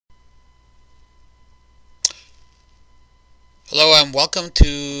Hello and welcome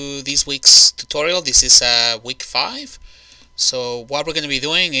to this week's tutorial. This is week 5. So what we're going to be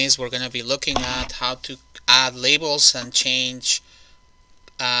doing is we're going to be looking at how to add labels and change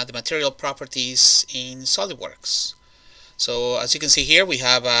the material properties in SolidWorks. So as you can see here, we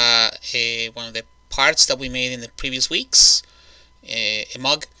have one of the parts that we made in the previous weeks, a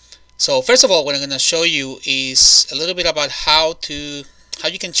mug. So first of all, what I'm going to show you is a little bit about how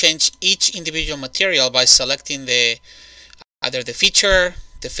you can change each individual material by selecting either the feature,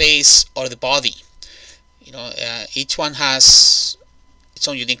 the face, or the body. Each one has its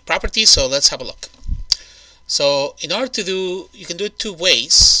own unique properties, so let's have a look. So in order to you can do it two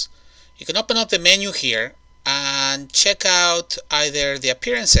ways. You can open up the menu here and check out either the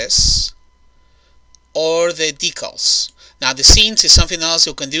appearances or the decals. Now the scenes is something else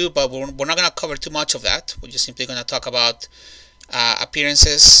you can do, but we're not going to cover too much of that. We're just simply going to talk about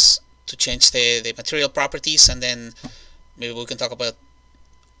appearances to change the material properties, and then maybe we can talk about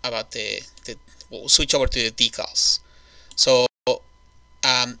we'll switch over to the decals. So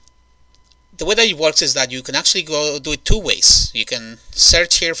the way that it works is that you can actually go do it two ways. You can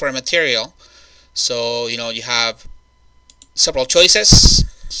search here for a material. So you have several choices.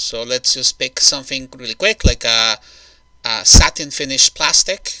 So let's just pick something really quick, like a satin finish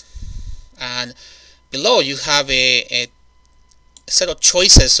plastic, and below you have a set of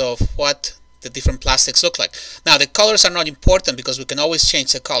choices of what the different plastics look like. Now the colors are not important because we can always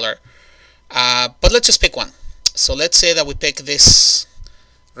change the color, but let's just pick one. So let's say that we pick this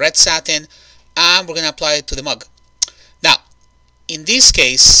red satin and we're going to apply it to the mug. Now in this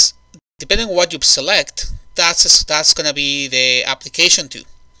case, depending on what you select, that's going to be the application to.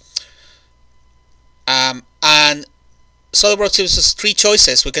 And SolidWorks gives us three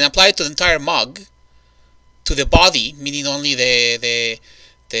choices. We can apply it to the entire mug, to the body, meaning only the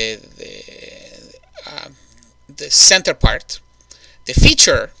center part, the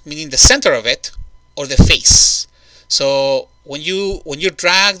feature, meaning the center of it, or the face. So when you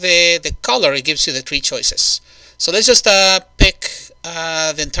drag the color, it gives you the three choices. So let's just pick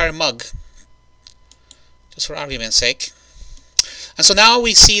the entire mug, just for argument's sake. And so now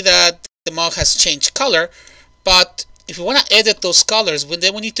we see that the mug has changed color, but if we want to edit those colors,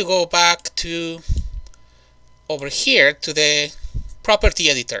 then we need to go back to over here to the property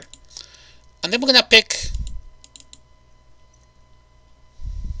editor, and then we're gonna pick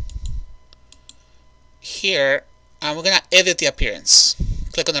here and we're gonna edit the appearance.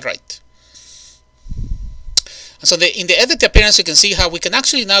 Click on the right, and so in the edit the appearance, you can see how we can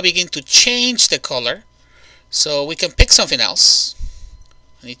actually now begin to change the color. So we can pick something else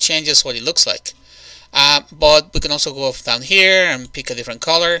and it changes what it looks like, but we can also go down here and pick a different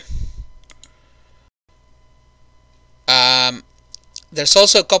color. There's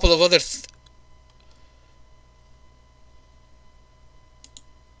also a couple of other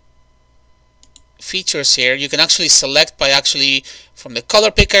features here. You can actually select by from the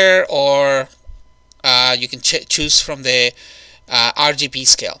color picker, or you can choose from the RGB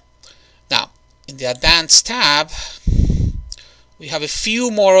scale. Now in the advanced tab, we have a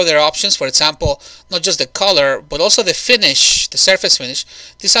few more other options. For example, not just the color, but also the finish, the surface finish.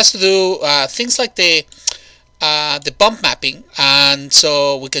 This has to do things like the bump mapping, and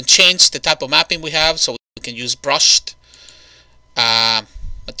so we can change the type of mapping we have. So we can use brushed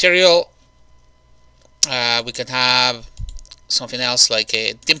material. We can have something else like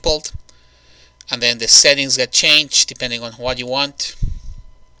a dimpled, and then the settings get changed depending on what you want.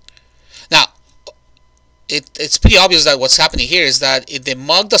 Now it's pretty obvious that what's happening here is that if the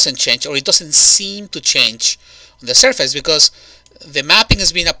mug doesn't change, or it doesn't seem to change on the surface, because the mapping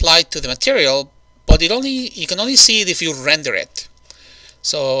is being applied to the material, but you can only see it if you render it.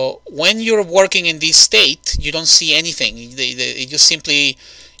 So when you're working in this state, you don't see anything. It just simply,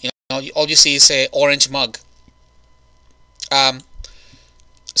 all you see is an orange mug.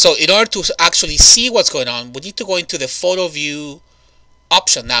 So in order to actually see what's going on, we need to go into the photo view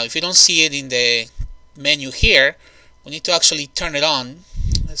option. Now if you don't see it in the menu here, we need to actually turn it on.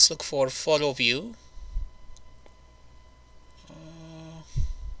 Let's look for photo view.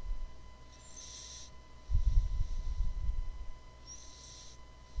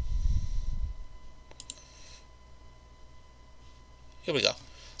 Here we go.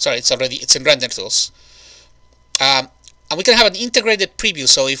 Sorry, it's in render tools. And we can have an integrated preview.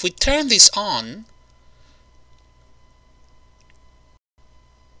 So if we turn this on,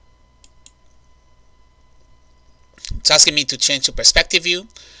 it's asking me to change to perspective view.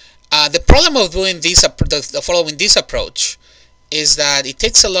 The problem of doing this, following this approach, is that it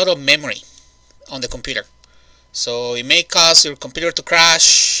takes a lot of memory on the computer. So it may cause your computer to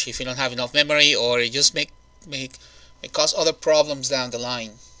crash if you don't have enough memory, or it just may cause other problems down the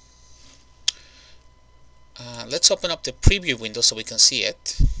line. Let's open up the preview window so we can see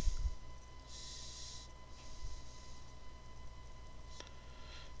it.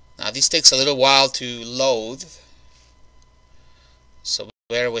 Now this takes a little while to load, so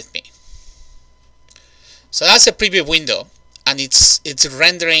bear with me. So that's a preview window, and it's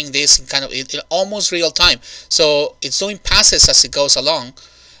rendering this in kind of in almost real time. So it's doing passes as it goes along,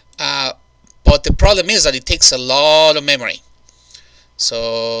 but the problem is that it takes a lot of memory.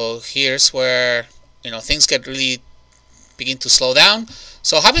 So here's where things get really begin to slow down.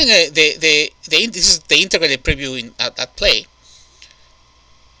 So having this is the integrated preview at play,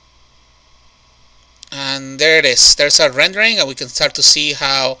 and there it is. There's our rendering, and we can start to see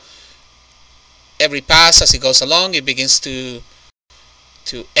how every pass as it goes along, it begins to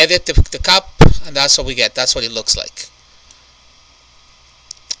edit the cup, and that's what we get. That's what it looks like.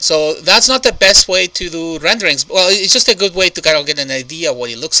 So that's not the best way to do renderings. Well, it's just a good way to kind of get an idea of what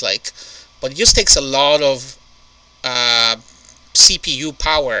it looks like, but it just takes a lot of CPU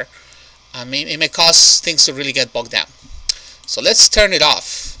power. I mean, it may cause things to really get bogged down. So let's turn it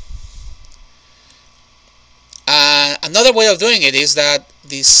off. Another way of doing it is that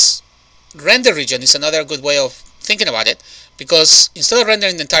this render region is another good way of thinking about it, because instead of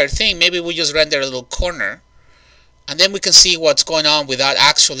rendering the entire thing, maybe we just render a little corner, and then we can see what's going on without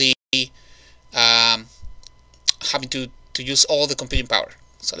actually having to use all the computing power.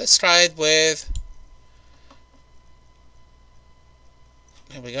 So let's try it with,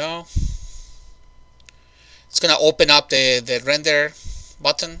 here we go. It's going to open up the render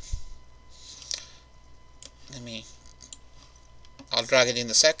button. I'll drag it in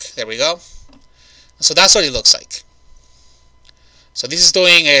a sec. There we go. So that's what it looks like. So this is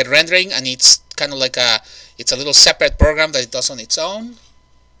doing a rendering, and it's kind of like it's a little separate program that it does on its own.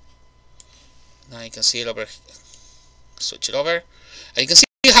 Now you can see it over. Switch it over. And you can see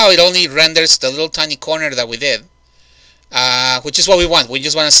how it only renders the little tiny corner that we did, which is what we want. We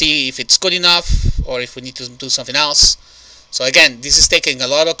just want to see if it's good enough or if we need to do something else. So again, this is taking a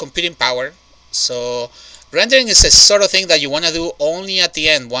lot of computing power. So rendering is a sort of thing that you want to do only at the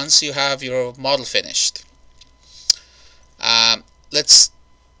end, once you have your model finished. Let's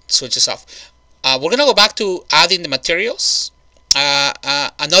switch this off. We're going to go back to adding the materials.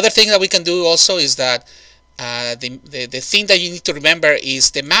 Another thing that we can do also is that the thing that you need to remember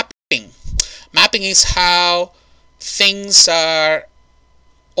is the mapping. Mapping is how things are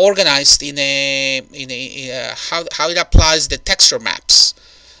organized in how it applies the texture maps.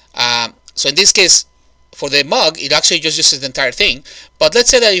 So in this case, for the mug, it actually just uses the entire thing. But let's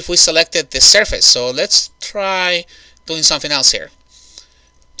say that if we selected the surface, so let's try doing something else here.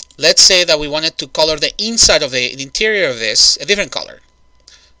 Let's say that we wanted to color the inside of the interior of this a different color.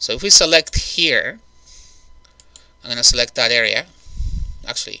 So if we select here, I'm going to select that area.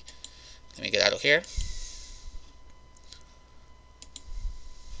 Actually, let me get out of here.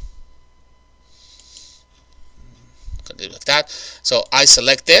 Do it like that. So I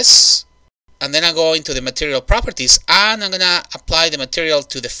select this, and then I go into the material properties, and I'm gonna apply the material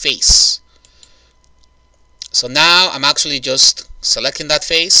to the face. So now I'm actually just selecting that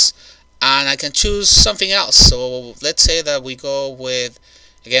face, and I can choose something else. So let's say that we go with,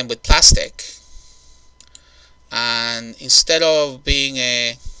 again, with plastic, and instead of being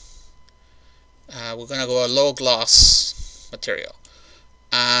a we're gonna go a low gloss material,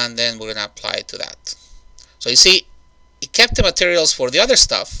 and then we're gonna apply it to that. So you see, it kept the materials for the other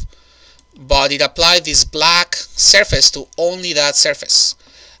stuff, but it applied this black surface to only that surface.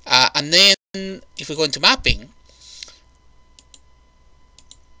 And then if we go into mapping,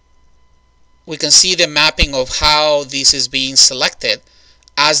 we can see the mapping of how this is being selected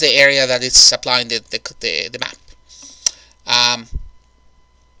as the area that it's applying the map.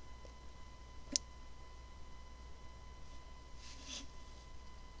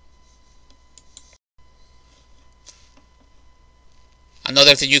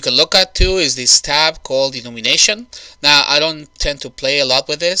 Another thing you can look at too is this tab called illumination. Now I don't tend to play a lot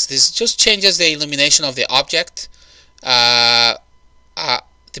with this. This just changes the illumination of the object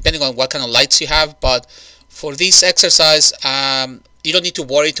depending on what kind of lights you have. But for this exercise, you don't need to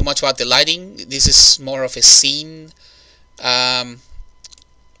worry too much about the lighting. This is more of a scene, and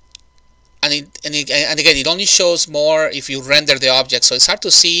again, it only shows more if you render the object. So it's hard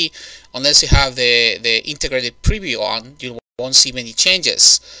to see unless you have the integrated preview on. You won't see many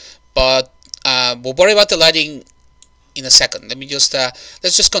changes, but we'll worry about the lighting in a second. Let me just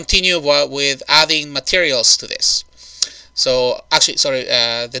let's just continue with adding materials to this. So actually, sorry,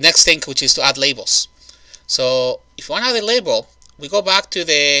 the next thing, which is to add labels. So if you want to add a label, we go back to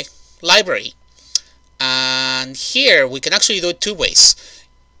the library, And here we can actually do it two ways.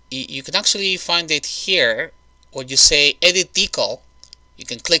 You can actually find it here when you say edit decal. You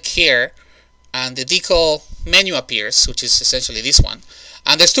can click here and the decal menu appears, which is essentially this one.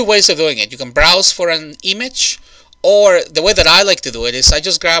 And there's two ways of doing it. You can browse for an image, or the way that I like to do it is I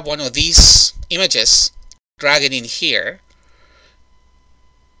just grab one of these images, drag it in here,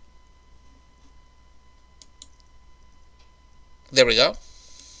 there we go.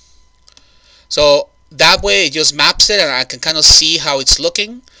 So that way it just maps it and I can kind of see how it's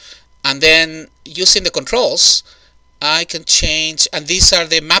looking. And then using the controls, I can change, and these are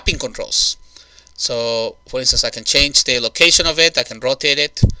the mapping controls. So for instance, I can change the location of it, I can rotate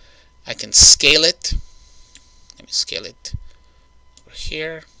it, I can scale it. Let me scale it over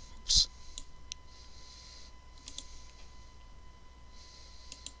here. Oops.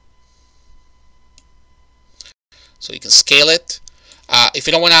 So you can scale it. If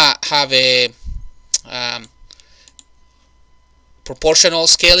you don't want to have a proportional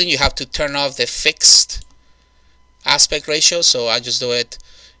scaling, you have to turn off the fixed aspect ratio. So I just do it.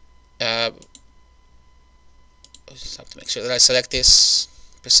 I just have to make sure that I select this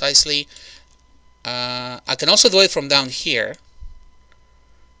precisely. I can also do it from down here.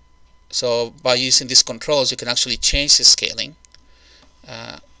 So by using these controls, you can actually change the scaling.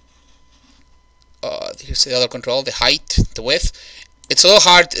 Here's the other control: the height, the width. It's a little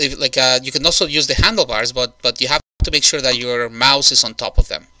hard. You can also use the handlebars, but you have to make sure that your mouse is on top of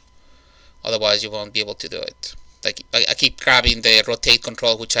them. Otherwise, you won't be able to do it. Like I keep grabbing the rotate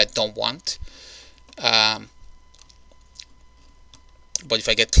control, which I don't want. But if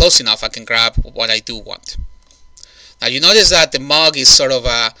I get close enough, I can grab what I do want. Now you notice that the mug is sort of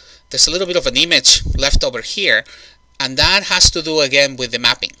there's a little bit of an image left over here, and that has to do again with the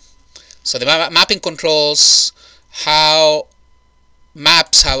mapping. So the mapping controls how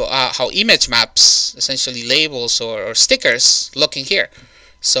image maps, essentially labels or stickers, look in here.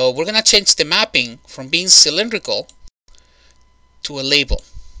 So we're gonna change the mapping from being cylindrical to a label.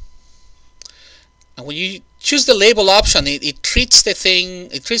 And when you choose the label option, it treats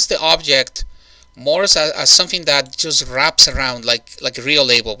the object more as something that just wraps around like a real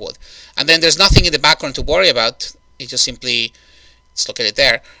label would. And then there's nothing in the background to worry about. It just simply, let's look at it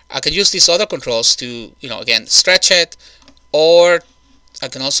there. I can use these other controls to, again, stretch it, or I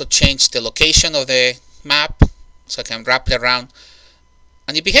can also change the location of the map, so I can wrap it around.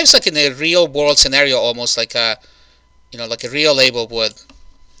 And it behaves like in a real world scenario, almost like a real label would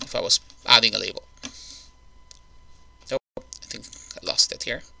if I was adding a label. Oh, I think I lost it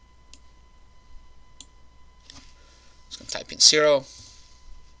here. Just gonna type in 0.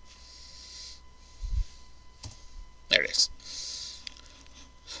 There it is.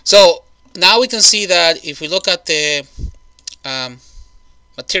 So now we can see that if we look at the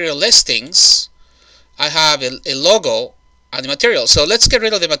material listings, I have a logo and the material. So let's get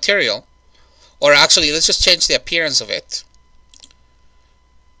rid of the material, or actually let's just change the appearance of it.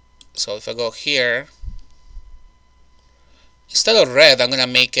 So if I go here, instead of red, I'm gonna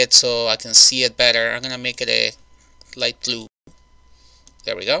make it so I can see it better. I'm gonna make it a light blue.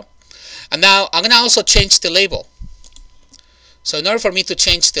 There we go. And now I'm gonna also change the label. So in order for me to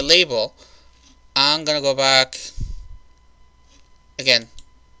change the label, I'm gonna go back again.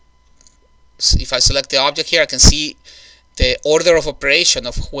 If I select the object here, I can see the order of operation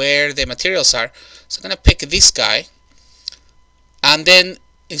of where the materials are. So I'm gonna pick this guy, and then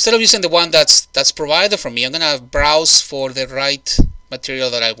instead of using the one that's provided for me, I'm gonna browse for the right material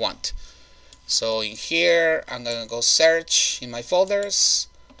that I want. So in here, I'm gonna go search in my folders.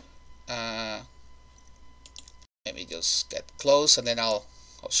 Let me just get close, and then I'll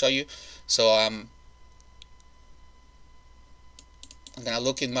show you. So I'm gonna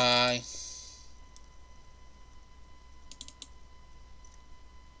look in my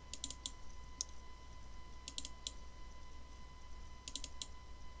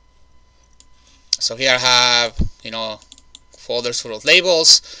so here I have folders full of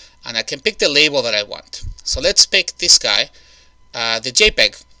labels, and I can pick the label that I want. So let's pick this guy, the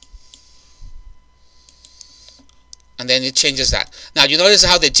JPEG. And then it changes that. Now you notice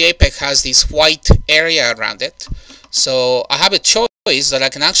how the JPEG has this white area around it. So I have a choice that I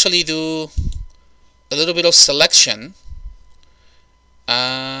can actually do a little bit of selection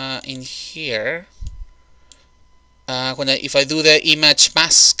in here if I do the image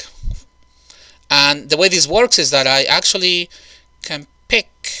mask. And the way this works is that I actually can pick,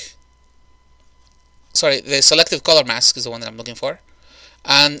 the selective color mask is the one that I'm looking for.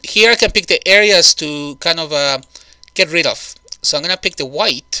 And here I can pick the areas to kind of get rid of. So I'm gonna pick the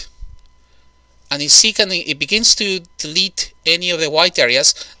white, and you see it begins to delete any of the white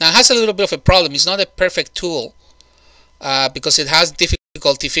areas. Now it has a little bit of a problem. It's not a perfect tool because it has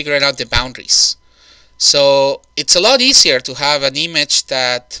difficulty figuring out the boundaries. So it's a lot easier to have an image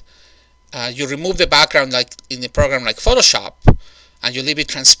that you remove the background, like in a program like Photoshop, and you leave it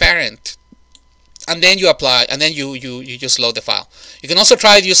transparent, and then you apply, and then you just load the file. You can also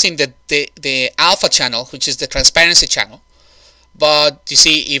try using the alpha channel, which is the transparency channel. But you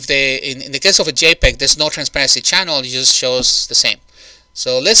see, if in the case of a JPEG, there's no transparency channel, it just shows the same.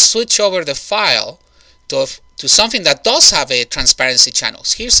 So let's switch over the file to something that does have a transparency channel.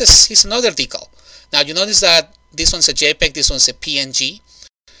 Here's another decal. Now you notice that this one's a JPEG, this one's a PNG.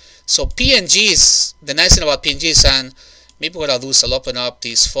 So PNGs, the nice thing about PNGs, and maybe what I'll do is I'll open up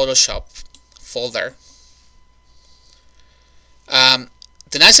this Photoshop folder. The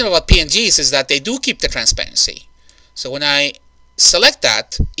nice thing about PNGs is that they do keep the transparency. So when I select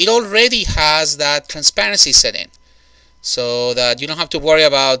that, it already has that transparency set in, so that you don't have to worry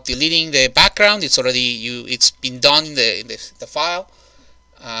about deleting the background. It's been done in the file.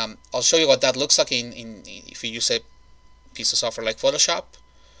 I'll show you what that looks like if you use a piece of software like Photoshop.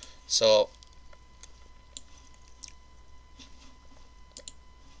 So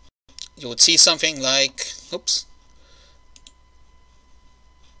you would see something like, oops.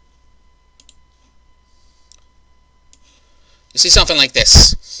 You see something like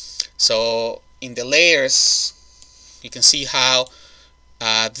this. So in the layers, you can see how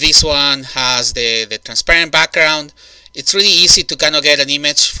this one has the transparent background. It's really easy to kind of get an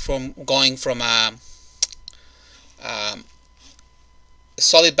image from going from a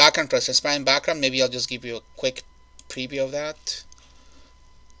solid background to a transparent background. Maybe I'll just give you a quick preview of that.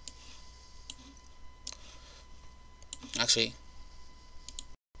 Actually,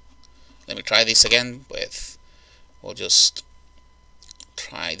 let me try this again we'll just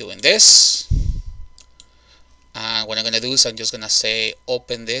try doing this. And what I'm going to do is I'm just going to say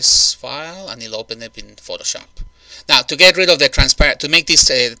open this file, and it'll open it in Photoshop. Now, to get rid of the to make this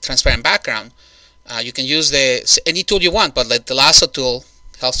transparent background, you can use any tool you want, but like the lasso tool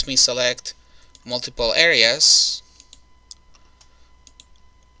helps me select multiple areas,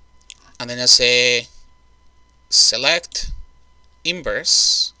 and then I say select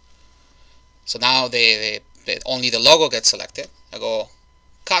inverse. So now only the logo gets selected. I go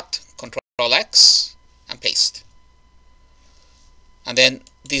cut, Control X, and paste. And then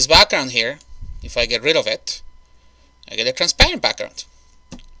this background here, if I get rid of it, I get a transparent background.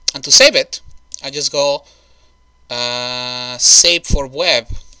 And to save it, I just go save for web,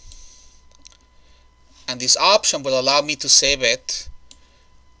 and this option will allow me to save it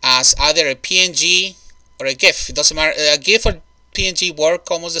as either a PNG or a GIF. It doesn't matter. A GIF or PNG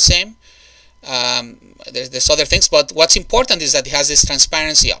work almost the same. There's other things, but what's important is that it has this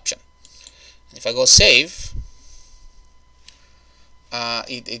transparency option. And if I go save,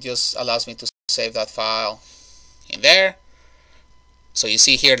 it just allows me to save that file in there. So you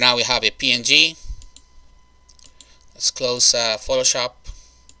see here now we have a PNG. Let's close Photoshop.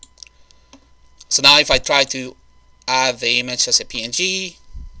 So now if I try to add the image as a PNG,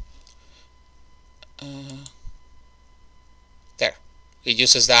 there, it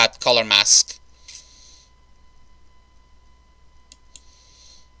uses that color mask.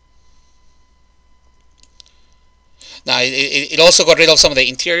 Now it also got rid of some of the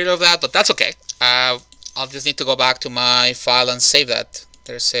interior of that, but that's okay. I'll just need to go back to my file and save that.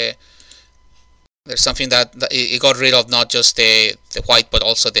 There's something that it got rid of, not just the white, but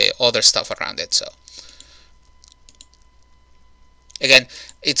also the other stuff around it. So again,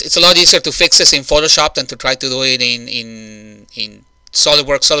 it's a lot easier to fix this in Photoshop than to try to do it in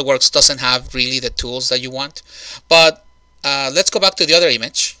SolidWorks. SolidWorks doesn't have really the tools that you want. But let's go back to the other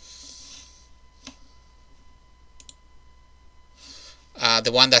image.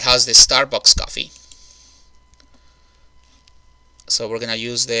 The one that has the Starbucks coffee. So we're going to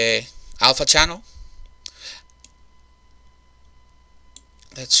use the alpha channel.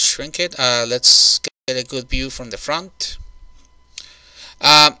 Let's shrink it. Let's get a good view from the front.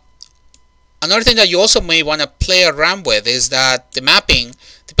 Another thing that you also may want to play around with is that the mapping,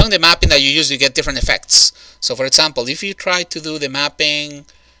 depending on the mapping that you use, you get different effects. So for example, if you try to do the mapping,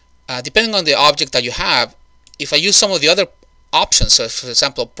 depending on the object that you have, if I use some of the other options, so for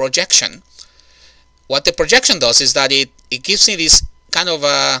example projection, what the projection does is that it gives me this kind of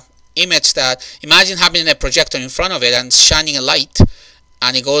image that, imagine having a projector in front of it and shining a light,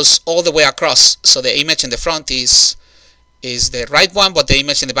 and it goes all the way across. So the image in the front is the right one, but the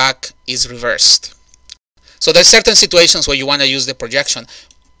image in the back is reversed. So there's certain situations where you want to use the projection,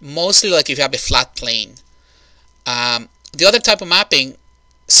 mostly like if you have a flat plane. The other type of mapping,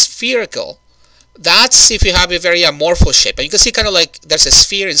 spherical, that's if you have a very amorphous shape. And you can see kind of like there's a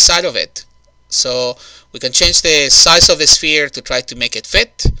sphere inside of it. So we can change the size of the sphere to try to make it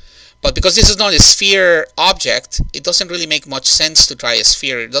fit. But because this is not a sphere object, it doesn't really make much sense to try a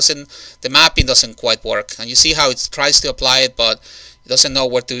sphere. The mapping doesn't quite work. And you see how it tries to apply it, but it doesn't know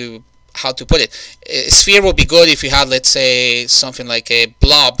how to put it. A sphere would be good if you had, let's say, something like a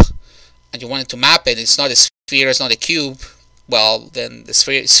blob, and you wanted to map it. It's not a sphere, it's not a cube. Well, then the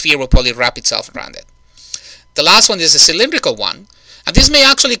sphere will probably wrap itself around it. The last one is a cylindrical one, and this may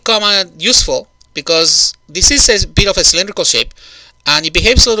actually come useful because this is a bit of a cylindrical shape, and it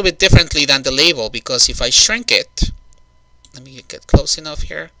behaves a little bit differently than the label, because if I shrink it, let me get close enough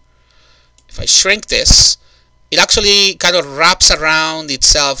here. If I shrink this, it actually kind of wraps around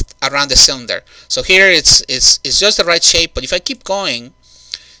itself around the cylinder. So here it's just the right shape, but if I keep going,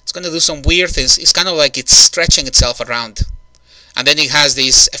 it's going to do some weird things. It's kind of like it's stretching itself around, and then it has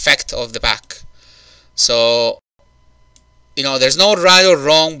this effect of the back. So, you know, there's no right or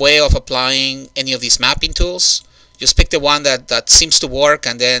wrong way of applying any of these mapping tools. Just pick the one that seems to work,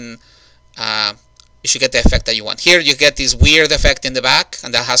 and then you should get the effect that you want. Here you get this weird effect in the back,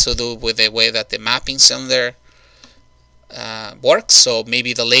 and that has to do with the way that the mapping cylinder works. So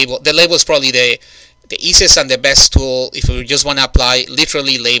maybe the label is probably the easiest and the best tool if you just want to apply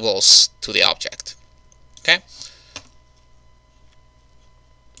literally labels to the object. Okay.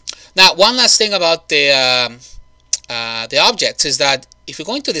 Now, one last thing about the objects is that if you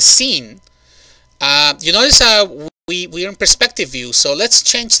go into the scene, you notice we're in perspective view. So let's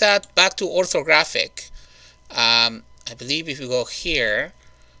change that back to orthographic. I believe if you go here,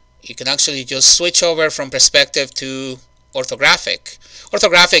 you can actually just switch over from perspective to orthographic.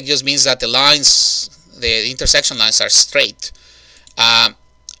 Orthographic just means that the lines, the intersection lines, are straight.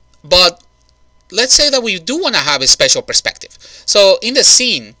 But let's say that we do want to have a special perspective. So in the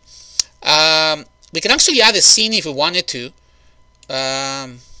scene, we can actually add a scene if we wanted to.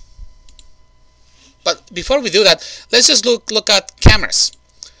 But before we do that, let's just look at cameras.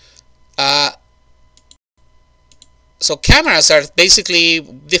 So cameras are basically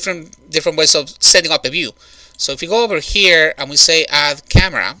different ways of setting up a view. So if you go over here and we say add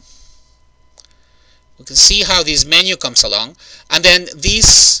camera, we can see how this menu comes along, and then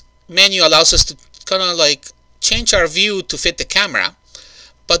this menu allows us to kind of like change our view to fit the camera.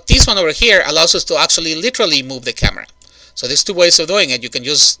 But this one over here allows us to actually literally move the camera. So there's two ways of doing it. You can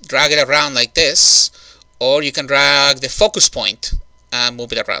just drag it around like this, or you can drag the focus point and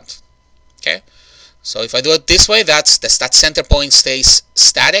move it around. Okay. So if I do it this way, that center point stays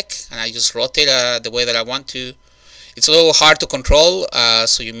static, and I just rotate the way that I want to. It's a little hard to control,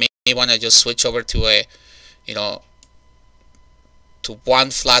 so you may want to just switch over to a, to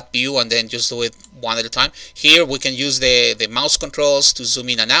one flat view and then just do it one at a time. Here we can use the mouse controls to zoom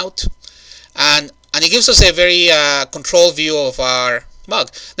in and out, and it gives us a very controlled view of our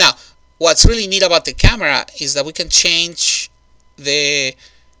mug. Now, what's really neat about the camera is that we can change the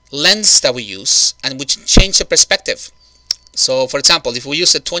lens that we use, and we change the perspective. So for example, if we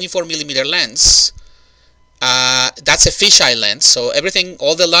use a 24mm lens, that's a fisheye lens, so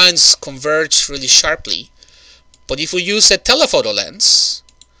all the lines converge really sharply. But if we use a telephoto lens,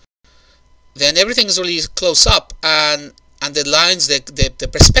 then everything is really close up, and the lines, the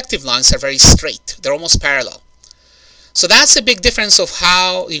perspective lines are very straight. They're almost parallel. So that's a big difference of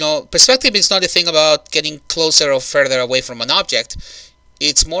how, perspective is not a thing about getting closer or further away from an object.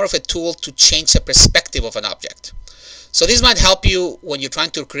 It's more of a tool to change the perspective of an object. So this might help you when you're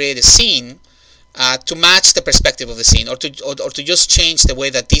trying to create a scene to match the perspective of the scene, or to just change the way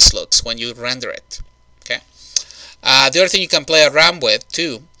that this looks when you render it. Okay. The other thing you can play around with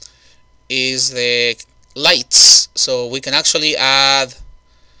too is the lights. So we can actually add,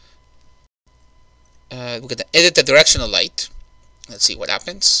 we can edit the directional light. Let's see what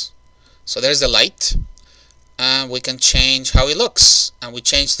happens. So there's the light. And we can change how it looks, and we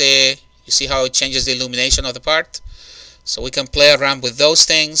change you see how it changes the illumination of the part. So we can play around with those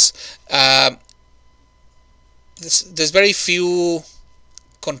things. There's very few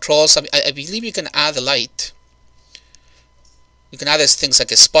controls. I believe you can add a light. You can add things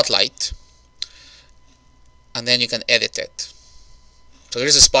like a spotlight, and then you can edit it. So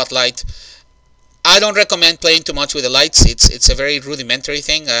here's a spotlight. I don't recommend playing too much with the lights. It's a very rudimentary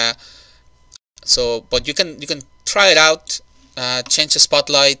thing. But you can try it out. Change the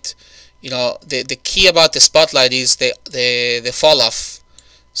spotlight. The key about the spotlight is the fall off.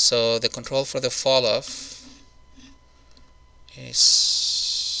 So the control for the fall off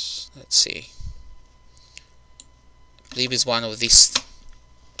is, let's see, I believe it's one of these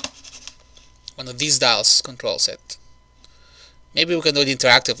dials controls it. Maybe we can do it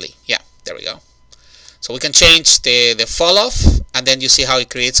interactively. Yeah, there we go. So we can change the fall off, and then you see how it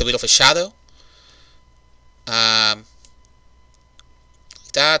creates a bit of a shadow. Like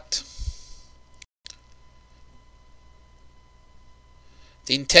that.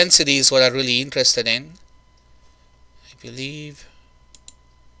 The intensity is what I'm really interested in, I believe.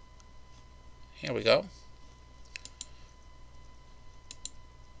 Here we go.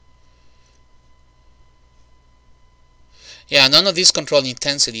 Yeah, none of these control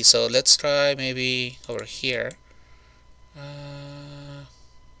intensity, so let's try maybe over here. Can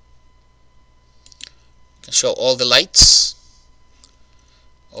show all the lights,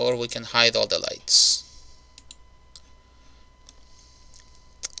 or we can hide all the lights.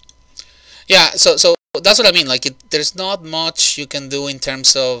 Yeah, so that's what I mean. Like, there's not much you can do in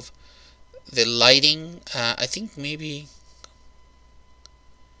terms of the lighting. I think maybe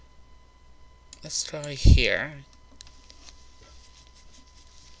let's try here.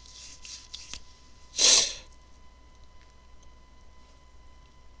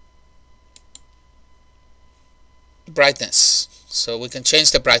 Brightness. So we can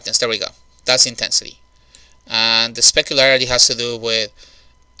change the brightness. There we go. That's intensity. And the specularity has to do with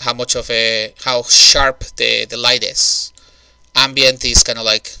how sharp the light is. Ambient is kind of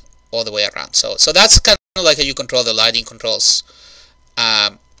like all the way around. So that's kind of like how you control the lighting controls.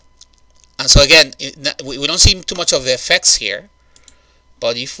 And so again, we don't see too much of the effects here.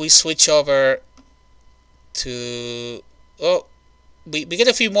 But if we switch over to, we get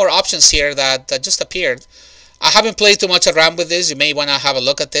a few more options here that just appeared. I haven't played too much around with this. You may want to have a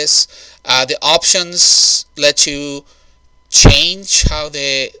look at this. The options let you change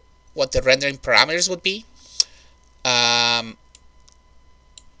what the rendering parameters would be.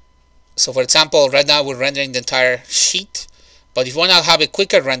 So for example, right now we're rendering the entire sheet, but if you want to have a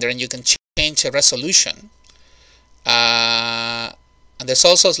quicker rendering, you can change the resolution. And there's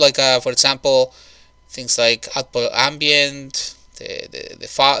also like for example, things like output ambient.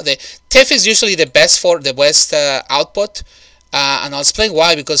 The TIFF is usually the best output, and I'll explain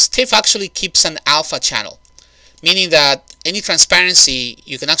why. Because TIFF actually keeps an alpha channel, meaning that any transparency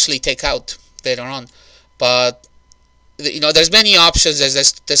you can actually take out later on. But there's many options.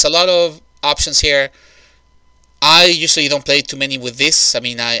 There's a lot of options here. I usually don't play too many with this. I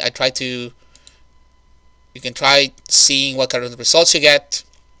mean, I try to. You can try seeing what kind of results you get.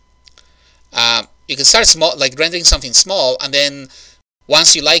 You can start small, like rendering something small, and then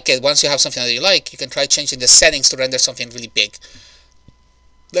once you like it, once you have something that you like, you can try changing the settings to render something really big.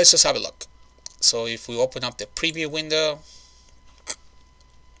 Let's just have a look. So if we open up the preview window,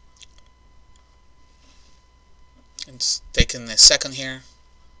 it's taking a second here.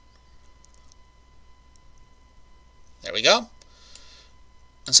 There we go.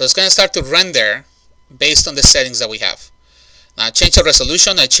 And so it's going to start to render based on the settings that we have. Now I changed the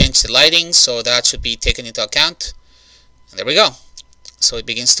resolution, I changed the lighting, so that should be taken into account. And there we go. So it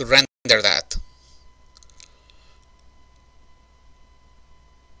begins to render that.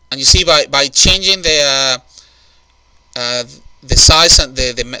 And you see by changing the size and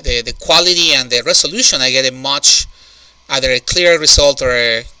the quality and the resolution, I get either a clear result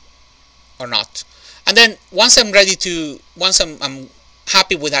or not. And then once I'm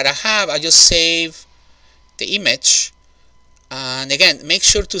happy with that I just save the image. And again, make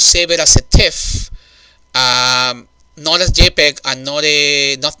sure to save it as a TIFF, not as JPEG, and not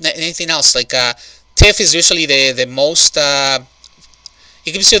anything else. Like TIFF is usually the most.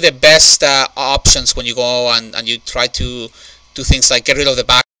 It gives you the best options when you go and you try to do things like get rid of the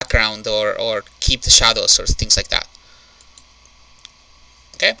background or keep the shadows or things like that.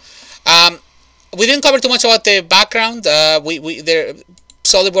 Okay. We didn't cover too much about the background.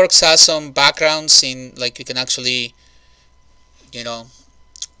 SolidWorks has some backgrounds in, like, you can actually. It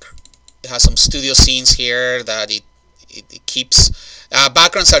has some studio scenes here that it keeps.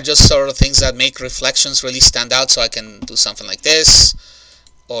 Backgrounds are just sort of things that make reflections really stand out. So I can do something like this,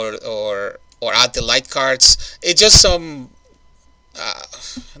 or add the light cards. It's just some,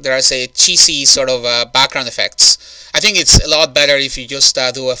 dare I say, cheesy sort of background effects. I think it's a lot better if you just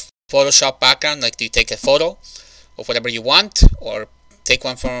do a Photoshop background, like you take a photo of whatever you want, or take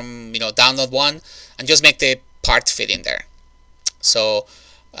one from download one and just make the part fit in there. So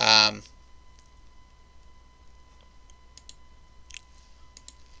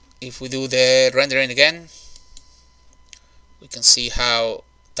if we do the rendering again, we can see how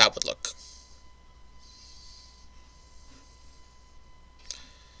that would look.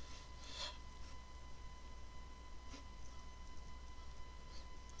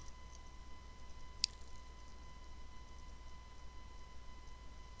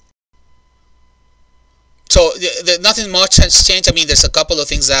 nothing much has changed. I mean, there's a couple of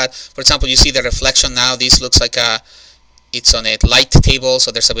things that, for example, you see the reflection now. This looks like it's on a light table,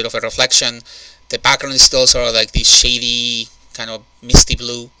 so there's a bit of a reflection. The background is still sort of like this shady, kind of misty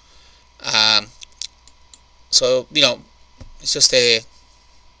blue. So, you know, it's just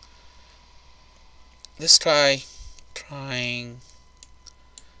let's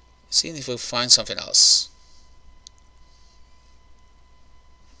seeing if we find something else.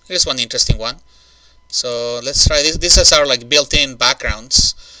 Here's one interesting one. So let's try this. This is our like built-in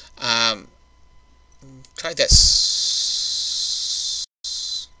backgrounds. Try this.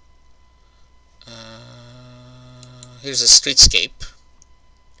 Here's a streetscape.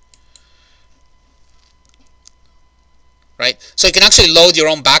 Right? So you can actually load your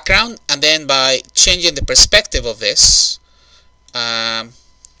own background, and then by changing the perspective of this,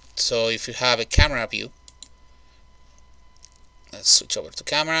 so if you have a camera view, let's switch over to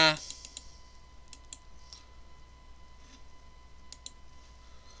camera.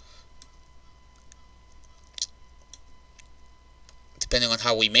 Depending on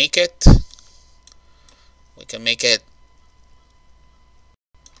how we make it, we can make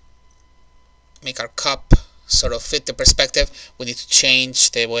our cup sort of fit the perspective. We need to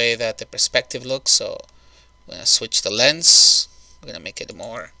change the way that the perspective looks, so we're going to switch the lens. We're going to make it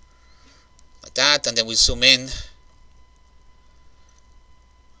more like that, and then we zoom in,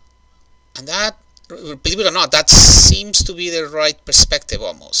 and that, believe it or not, that seems to be the right perspective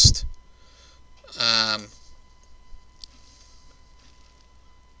almost.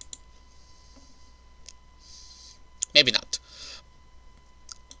 Maybe not.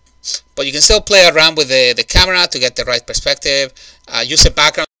 But you can still play around with the camera to get the right perspective. Use a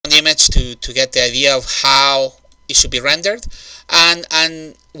background image to get the idea of how it should be rendered.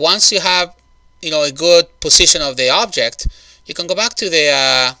 And once you have, you know, a good position of the object, you can go back to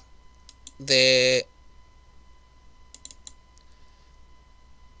the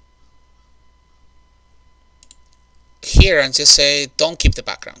here and just say don't keep the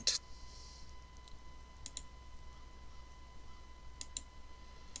background.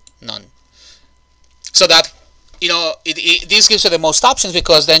 None. So that, you know, this gives you the most options,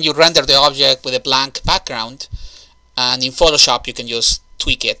 because then you render the object with a blank background, and in Photoshop you can just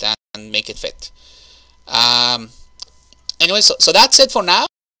tweak it and make it fit. Anyway, so that's it for now.